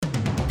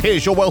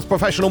Here's your Wealth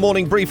Professional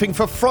morning briefing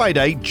for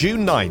Friday,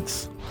 June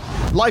 9th.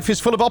 Life is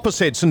full of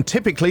opposites, and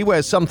typically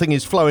where something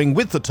is flowing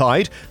with the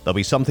tide, there'll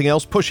be something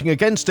else pushing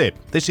against it.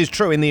 This is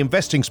true in the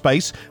investing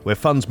space, where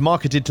funds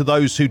marketed to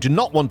those who do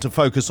not want to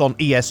focus on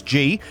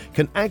ESG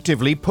can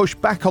actively push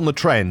back on the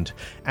trend.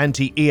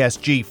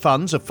 Anti-ESG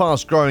funds are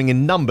fast growing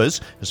in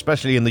numbers,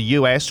 especially in the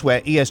US,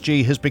 where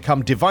ESG has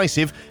become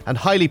divisive and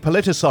highly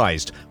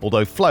politicized,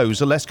 although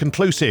flows are less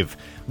conclusive.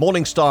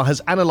 Morningstar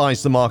has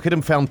analyzed the market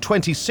and found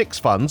 26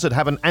 funds that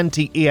have an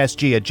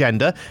anti-ESG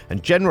agenda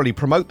and generally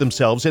promote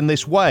themselves in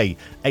this way.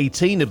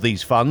 18 of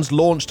these funds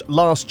launched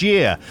last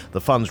year.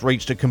 The funds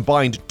reached a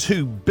combined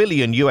 $2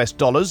 billion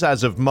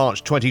as of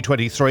March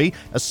 2023,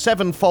 a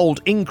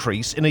seven-fold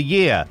increase in a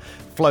year.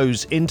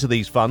 Flows into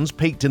these funds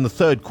peaked in the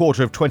third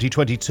quarter of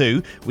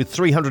 2022, with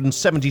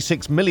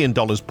 $376 million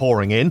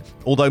pouring in,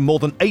 although more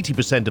than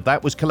 80% of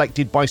that was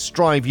collected by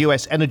Strive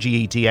US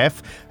Energy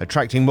ETF,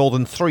 attracting more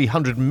than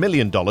 $300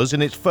 million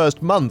in its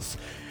first month.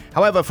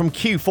 However, from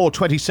Q4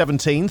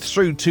 2017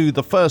 through to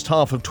the first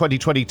half of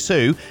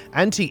 2022,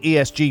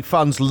 anti-ESG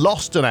funds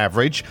lost an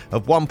average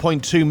of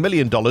 $1.2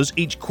 million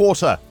each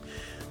quarter.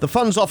 The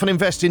funds often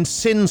invest in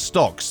sin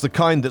stocks, the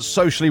kind that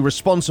socially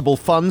responsible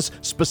funds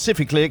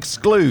specifically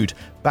exclude,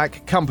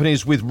 back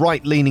companies with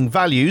right-leaning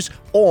values,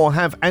 or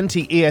have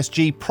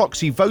anti-ESG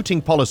proxy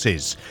voting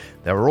policies.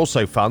 There are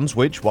also funds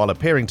which, while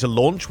appearing to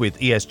launch with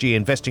ESG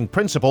investing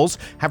principles,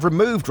 have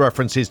removed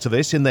references to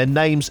this in their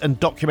names and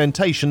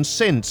documentation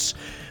since.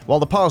 While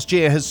the past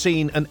year has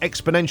seen an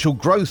exponential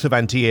growth of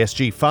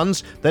anti-ESG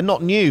funds, they're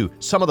not new.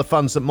 Some of the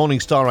funds that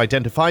Morningstar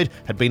identified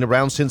had been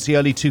around since the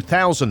early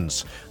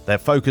 2000s. Their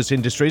focus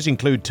industries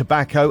include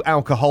tobacco,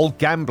 alcohol,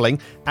 gambling,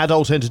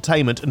 adult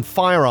entertainment, and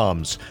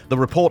firearms. The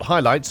report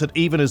highlights that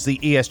even as the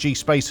ESG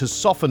space has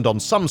softened on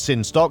some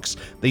sin stocks,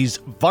 these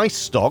vice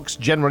stocks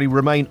generally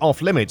remain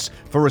off limits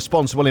for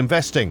responsible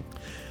investing.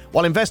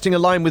 While investing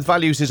aligned with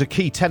values is a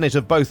key tenet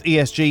of both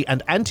ESG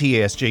and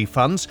anti-ESG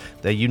funds,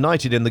 they're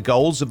united in the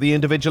goals of the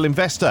individual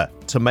investor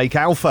to make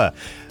alpha.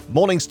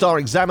 Morningstar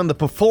examined the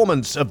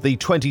performance of the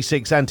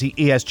 26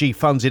 anti-ESG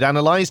funds it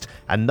analysed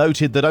and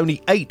noted that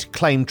only 8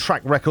 claim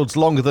track records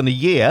longer than a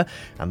year,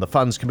 and the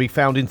funds can be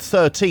found in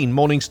 13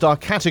 Morningstar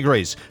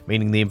categories,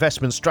 meaning the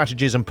investment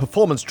strategies and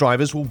performance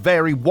drivers will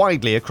vary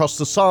widely across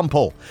the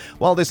sample.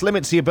 While this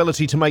limits the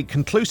ability to make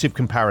conclusive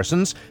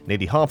comparisons,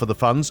 nearly half of the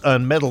funds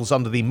earn medals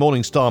under the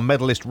Morningstar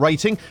medalist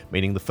rating,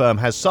 meaning the firm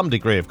has some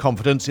degree of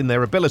confidence in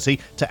their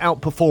ability to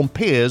outperform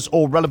peers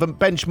or relevant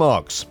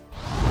benchmarks.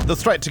 The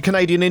threat to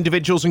Canadian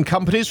individuals and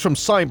companies from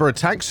cyber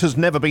attacks has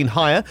never been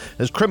higher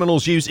as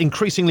criminals use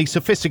increasingly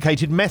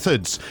sophisticated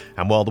methods.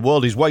 And while the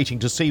world is waiting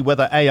to see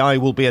whether AI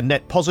will be a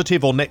net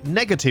positive or net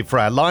negative for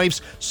our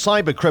lives,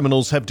 cyber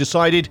criminals have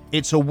decided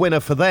it's a winner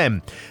for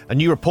them. A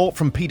new report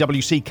from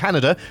PwC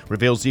Canada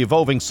reveals the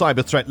evolving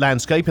cyber threat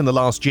landscape in the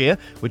last year,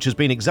 which has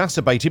been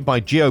exacerbated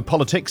by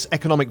geopolitics,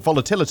 economic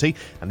volatility,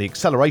 and the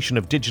acceleration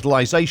of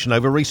digitalization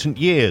over recent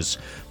years.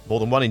 More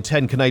than 1 in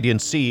 10 Canadian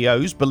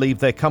CEOs believe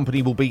their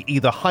company will be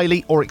either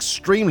highly or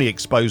extremely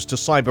exposed to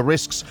cyber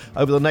risks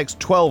over the next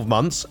 12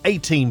 months,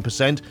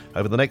 18%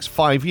 over the next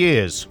 5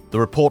 years. The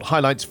report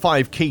highlights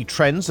 5 key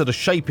trends that are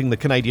shaping the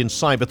Canadian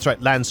cyber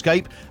threat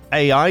landscape: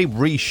 AI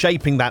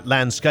reshaping that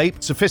landscape,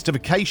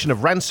 sophistication of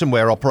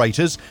ransomware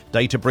operators,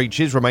 data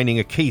breaches remaining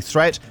a key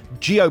threat,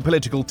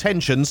 geopolitical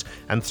tensions,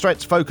 and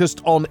threats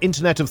focused on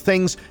Internet of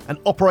Things and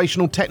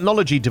operational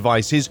technology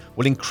devices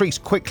will increase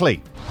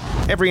quickly.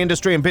 Every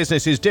industry and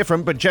business is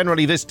different, but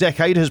generally this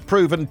decade has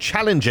proven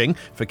challenging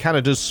for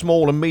Canada's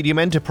small and medium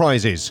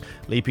enterprises.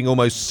 Leaping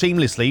almost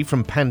seamlessly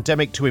from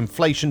pandemic to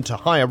inflation to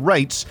higher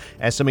rates,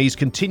 SMEs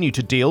continue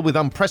to deal with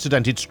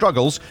unprecedented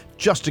struggles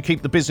just to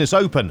keep the business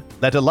open,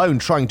 let alone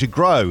trying to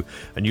grow.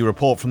 A new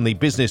report from the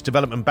Business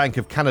Development Bank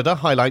of Canada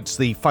highlights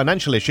the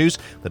financial issues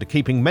that are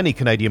keeping many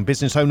Canadian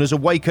business owners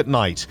awake at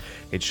night.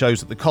 It shows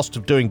that the cost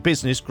of doing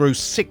business grew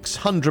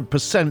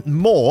 600%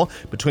 more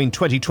between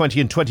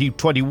 2020 and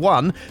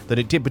 2021 than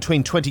it did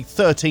between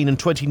 2013 and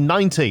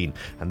 2019,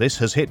 and this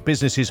has hit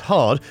businesses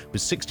hard,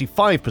 with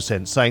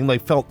 65% saying they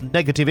felt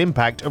negative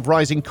impact of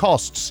rising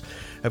costs.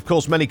 Of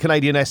course, many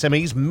Canadian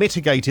SMEs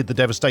mitigated the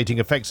devastating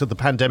effects of the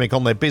pandemic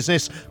on their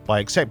business by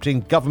accepting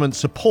government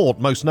support,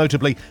 most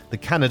notably the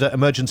Canada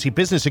Emergency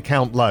Business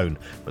Account loan.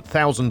 But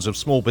thousands of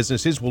small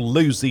businesses will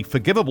lose the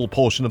forgivable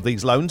portion of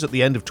these loans at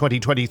the end of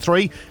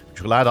 2023,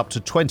 which will add up to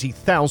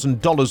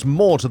 $20,000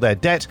 more to their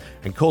debt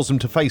and cause them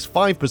to face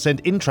 5%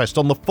 interest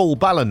on the full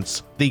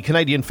balance. The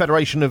Canadian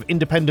Federation of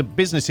Independent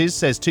Businesses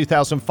says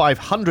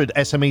 2,500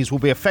 SMEs will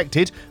be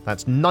affected.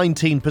 That's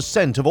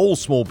 19% of all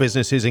small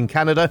businesses in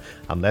Canada,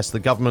 unless the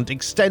government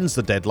extends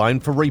the deadline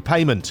for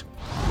repayment.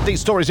 These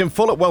stories in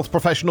full at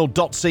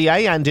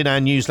WealthProfessional.ca and in our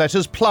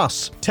newsletters.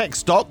 Plus, tech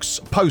stocks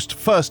post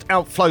first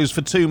outflows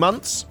for 2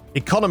 months.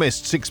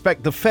 Economists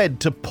expect the Fed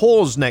to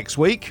pause next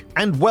week,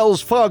 and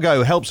Wells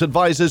Fargo helps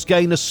advisors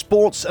gain a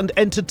sports and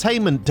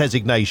entertainment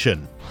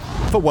designation.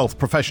 For Wealth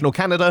Professional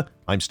Canada,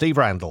 I'm Steve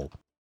Randall.